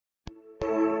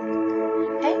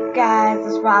Guys,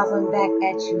 it's Rosalind back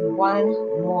at you one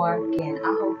more again.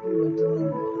 I hope you are doing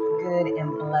good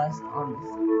and blessed on this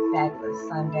fabulous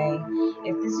Sunday.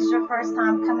 If this is your first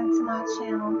time coming to my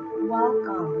channel,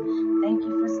 welcome. Thank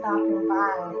you for stopping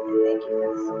by and thank you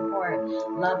for the support.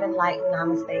 Love and light and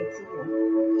namaste to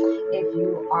you. If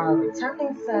you are a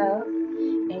returning sub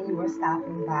and you are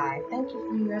stopping by, thank you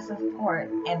for your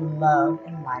support and love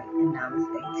and light and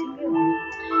namaste to you.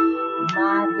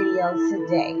 My video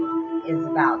today is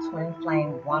about Twin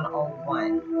Flame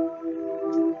 101,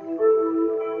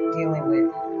 dealing with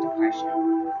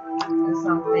depression. It's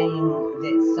something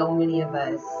that so many of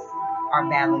us are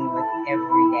battling with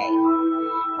every day.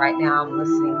 Right now I'm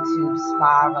listening to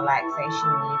spa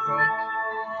relaxation music,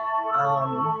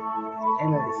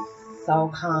 and it's so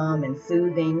calm and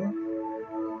soothing.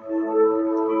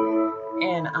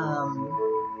 And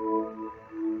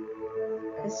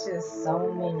it's just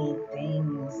so many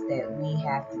things that we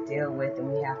have to deal with and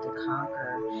we have to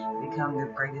conquer, become the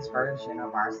greatest version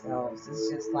of ourselves. It's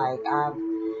just like I've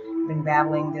been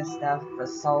battling this stuff for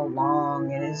so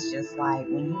long, and it's just like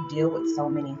when you deal with so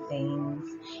many things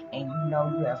and you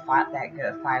know you have fought that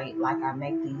good fight, like I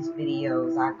make these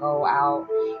videos, I go out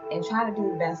and try to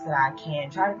do the best that I can,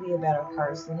 try to be a better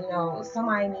person. You know,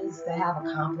 somebody needs to have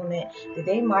a compliment that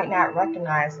they might not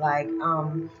recognize. Like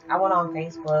I went on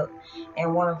Facebook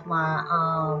and one of my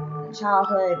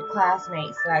childhood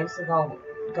classmates that I used to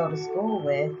go to school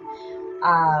with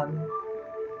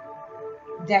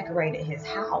decorated his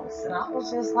house, and I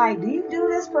was just like, do you do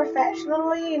this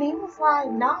professionally? And he was like,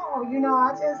 no,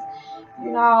 I just,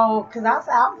 because I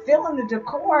said, I'm feeling the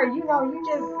decor,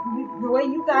 the way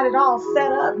you got it all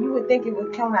set up, you would think it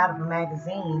would come out of a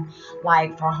magazine,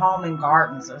 like for Home and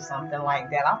Gardens or something like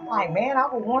that. I'm like, man, I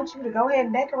would want you to go ahead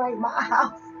and decorate my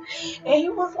house. And he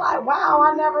was like, wow,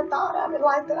 I never thought of it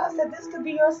like that. I said, this could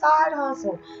be your side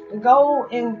hustle, to go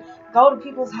to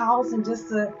people's house and just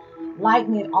to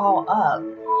lighten it all up.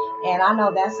 And I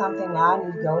know that's something that I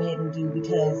need to go ahead and do,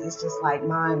 because it's just like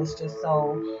mine is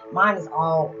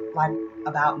all like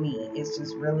about me. It's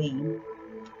just really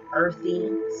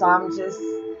earthy. So I'm just,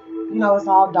 it's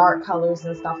all dark colors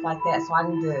and stuff like that. So I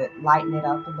need to lighten it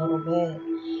up a little bit,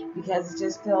 because it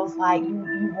just feels like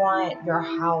you want your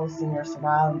house and your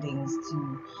surroundings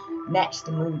to match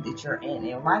the mood that you're in.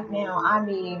 And right now, I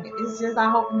mean, it's just, I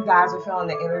hope you guys are feeling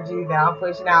the energy that I'm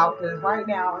pushing out, because right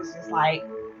now it's just like,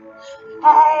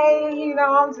 hey,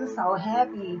 I'm just so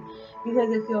happy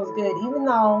because it feels good, even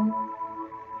though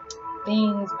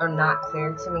things are not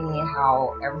clear to me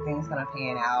how everything's gonna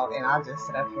pan out. And I just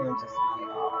sit up here and just like,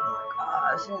 oh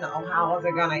my gosh, how is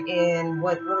it gonna end?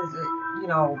 What is it,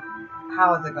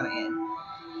 how is it gonna end?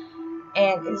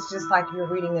 And it's just like you're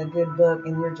reading a good book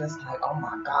and you're just like, oh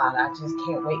my God, I just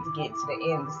can't wait to get to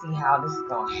the end to see how this is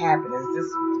gonna happen. Is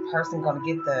this person gonna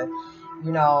get the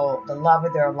love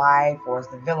of their life, or is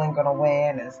the villain gonna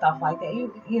win, and stuff like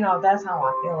that? That's how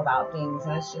I feel about things.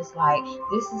 And it's just like,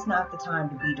 this is not the time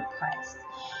to be depressed.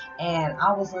 And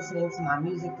I was listening to my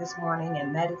music this morning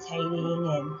and meditating,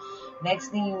 and next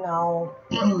thing you know,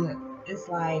 it's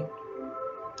like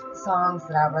songs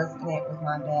that I resonate with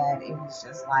my dad. It was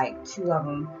just like two of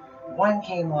them. One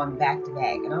came on back to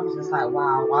back, and I was just like,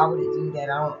 wow, why would it do that?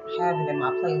 I don't have it in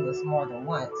my playlist more than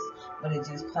once, but it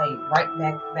just played right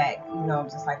back to back,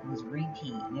 just like it was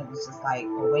repeat. And it was just like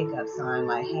a wake up sign,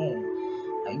 like, hey,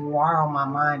 you are on my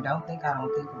mind. Don't think I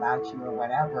don't think about you or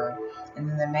whatever. And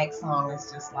then the next song is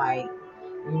just like,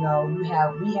 we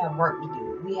have work to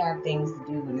do. We have things to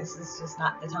do, and this is just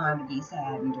not the time to be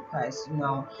sad and depressed. You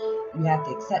have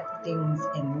to accept things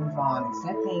and move on.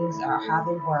 Accept things are how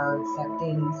they were. Accept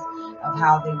things of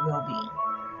how they will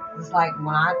be. It's like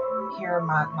when I hear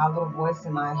my little voice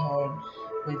in my head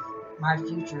with my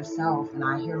future self, and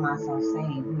I hear myself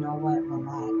saying, you know what,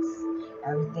 relax.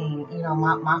 Everything,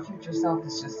 my future self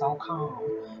is just so calm.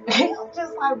 I'm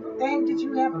just like, dang, did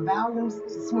you have a Valium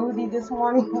smoothie this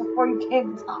morning before you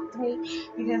came to talk to me?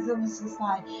 Because it was just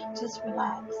like, just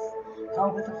relax,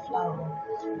 go with the flow.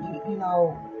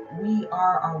 We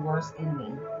are our worst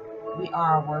enemy. We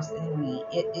are our worst enemy.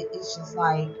 It's just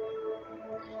like,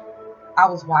 I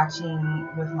was watching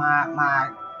with my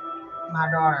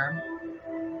daughter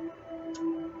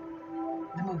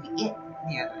the movie It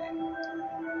the other day.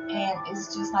 And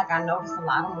it's just like, I noticed a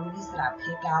lot of movies that I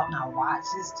pick out and I watch,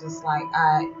 it's just like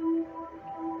I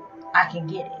can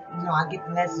get it. I get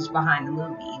the message behind the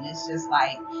movie. And it's just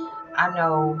like, I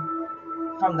know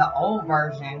from the old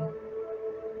version,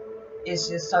 it's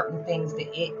just certain things that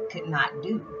it could not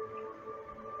do.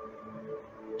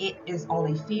 It is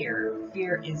only fear.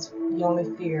 Fear is the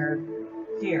only fear.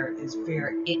 Fear is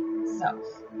fear itself.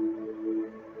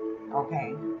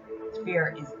 Okay?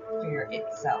 Fear is fear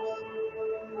itself.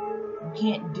 You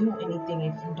can't do anything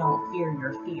if you don't fear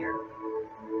your fear.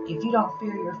 If you don't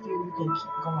fear your fear, you can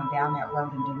keep going down that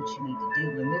road and do what you need to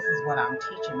do. And this is what I'm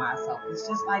teaching myself. It's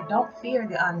just like, don't fear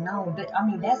the unknown. But I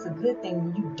mean, that's a good thing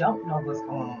when you don't know what's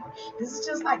going on. This is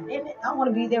just like, I want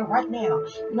to be there right now.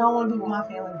 You know, I want to be with my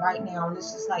family right now. And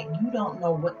it's just like, you don't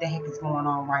know what the heck is going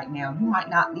on right now. You might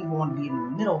not even want to be in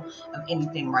the middle of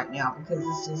anything right now, because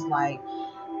it's just like,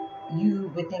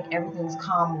 you would think everything's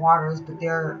calm waters, but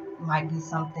there might be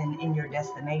something in your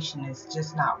destination that's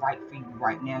just not right for you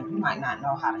right now. You might not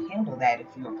know how to handle that if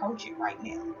you approach it right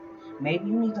now. Maybe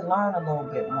you need to learn a little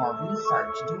bit more,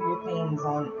 research, do your things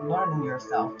on learning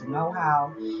yourself to know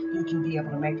how you can be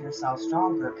able to make yourself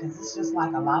stronger. Because it's just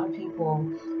like a lot of people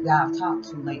that I've talked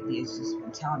to lately has just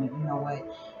been telling me, you know what,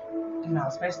 you know,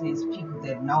 especially as people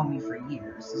that know me for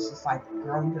years, it's just like,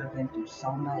 girl, you could have been through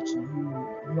so much and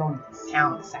you don't even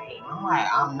sound the same. I'm like,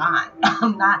 I'm not.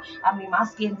 I'm not. I mean, my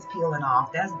skin's peeling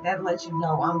off. That lets you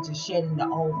know I'm just shedding the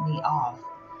old me off.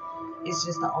 It's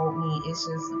just the old me. It's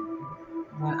just,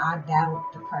 when I battled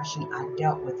depression, I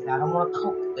dealt with it. I don't want to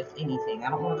cope with anything.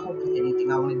 I don't want to cope with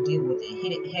anything. I want to deal with it.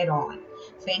 Hit it head on.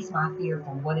 Face my fear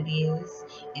for what it is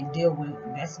and deal with it the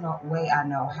best way I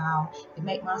know how to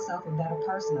make myself a better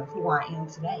person of who I am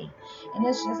today. And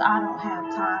it's just, I don't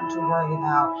have time to worry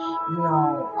about, you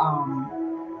know,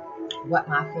 what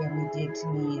my family did to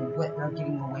me and what they're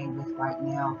getting away with right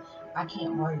now. I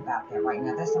can't worry about that right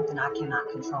now. That's something I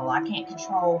cannot control. I can't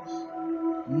control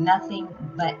nothing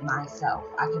but myself.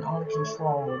 I can only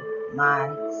control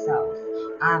myself.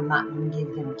 I'm not going to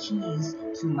give them keys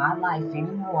to my life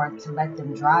anymore to let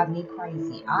them drive me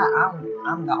crazy.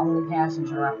 I'm the only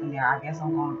passenger up in there. I guess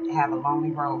I'm going to have a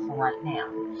lonely road for right now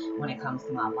when it comes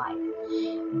to my life.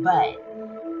 But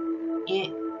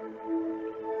it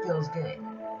feels good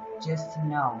just to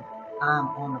know I'm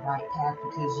on the right path,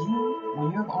 because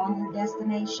when you're on your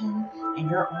destination and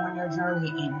you're on your journey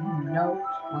and you know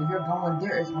where you're going,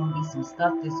 there is going to be some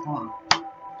stuff that's going to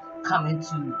come at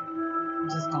you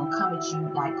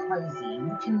like crazy.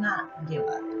 You cannot give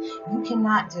up. You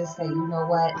cannot just say, you know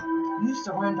what, you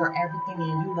surrender everything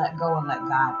and you let go and let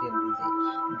God deal with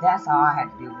it. That's how I had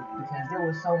to deal with it, because there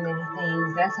were so many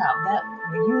things.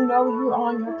 When you know you're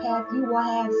on your path, you will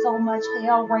have so much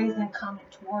hell raising coming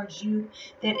towards you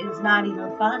that is not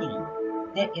even funny.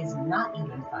 That is not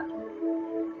even funny.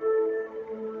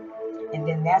 And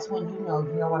then that's when you know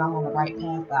what, I'm on the right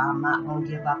path, but I'm not going to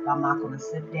give up. I'm not going to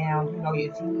sit down. You know,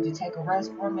 if you need to take a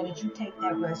rest for a minute, you take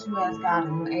that rest. You ask God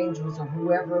and the angels or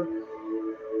whoever,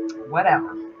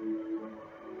 whatever.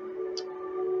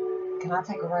 Can I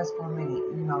take a rest for a minute?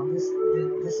 You know, this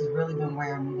has really been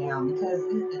wearing me down, because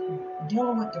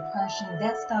dealing with depression,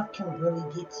 that stuff can really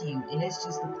get to you. And it's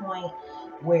just the point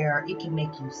where it can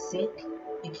make you sick.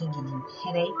 It can give you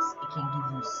headaches. It can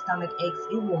give you stomach aches.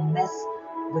 It will mess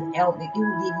with it will give you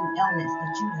ailments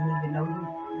that you didn't even know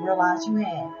you realized you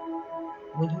had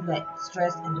when you let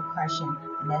stress and depression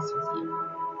mess with you.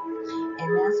 And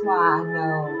that's why I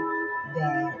know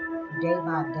that day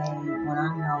by day, when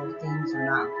I know things are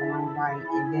not going right,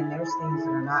 and then there's things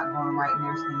that are not going right, and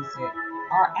there's things that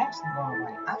are actually going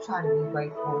right, I try to be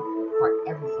grateful for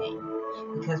everything.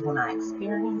 Because when I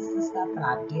experience the stuff and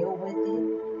I deal with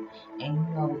it, and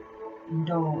you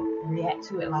don't react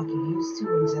to it like you used to,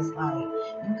 and just like,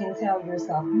 you can tell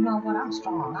yourself, you know what, I'm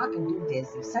strong, I can do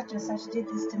this. If such and such did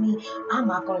this to me, I'm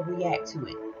not going to react to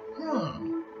it.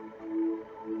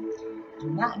 Do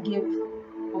not give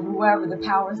whoever the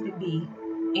powers that be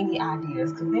any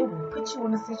ideas, because they will put you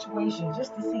in a situation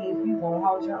just to see if you're going to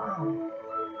hold your own.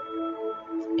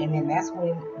 And then that's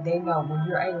when they know, when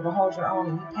you're able to hold your own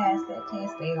and you pass that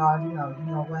test, they already know, you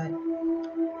know what,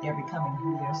 they're becoming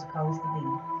who they're supposed to be.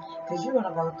 Because you're going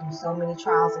to go through so many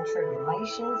trials and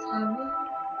tribulations, honey.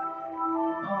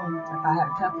 If I had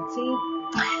a cup of tea,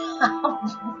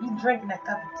 I would be drinking that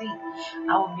cup of tea.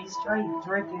 I would be straight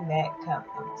drinking that cup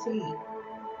of tea.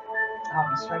 I'll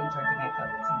be straight drinking that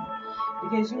cup of tea.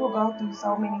 Because you will go through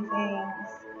so many things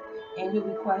and you'll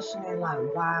be questioning, like,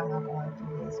 why am I going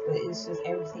through this? But it's just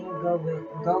everything you go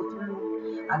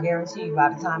through, I guarantee you, by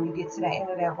the time you get to the end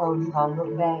of that road, you're going to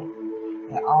look back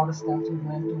at all the stuff you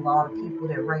went through, all the people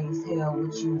that raised hell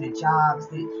with you, the jobs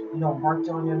that, worked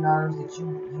on your nerves, that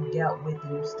you dealt with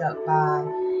and you stuck by.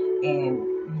 And,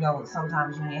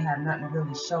 sometimes you didn't have nothing to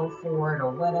really show for it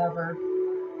or whatever.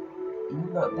 And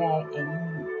you look back and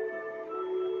you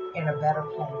in a better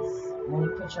place. When you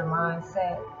put your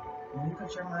mindset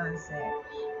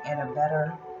in a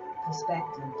better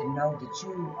perspective to know that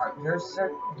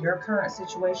your current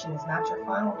situation is not your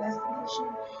final destination,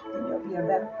 then you'll be a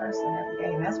better person every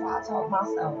day. And that's why I told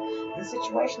myself, the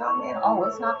situation I'm in, oh,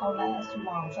 it's not gonna last too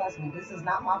long. Trust me, this is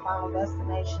not my final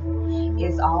destination.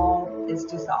 It's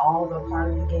just all the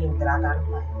part of the game that I gotta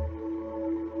play.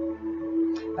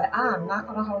 But I'm not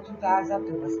gonna hold you guys up.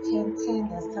 It was 10:10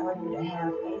 that's telling you to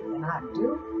have faith, and I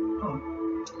do.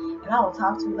 And I will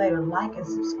talk to you later. Like and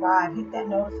subscribe. Hit that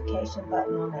notification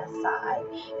button on that side.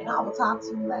 And I will talk to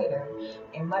you later.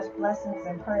 And much blessings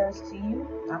and prayers to you.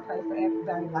 I pray for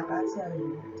everybody like I tell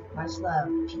you. Much love,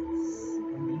 peace,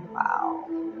 and be well.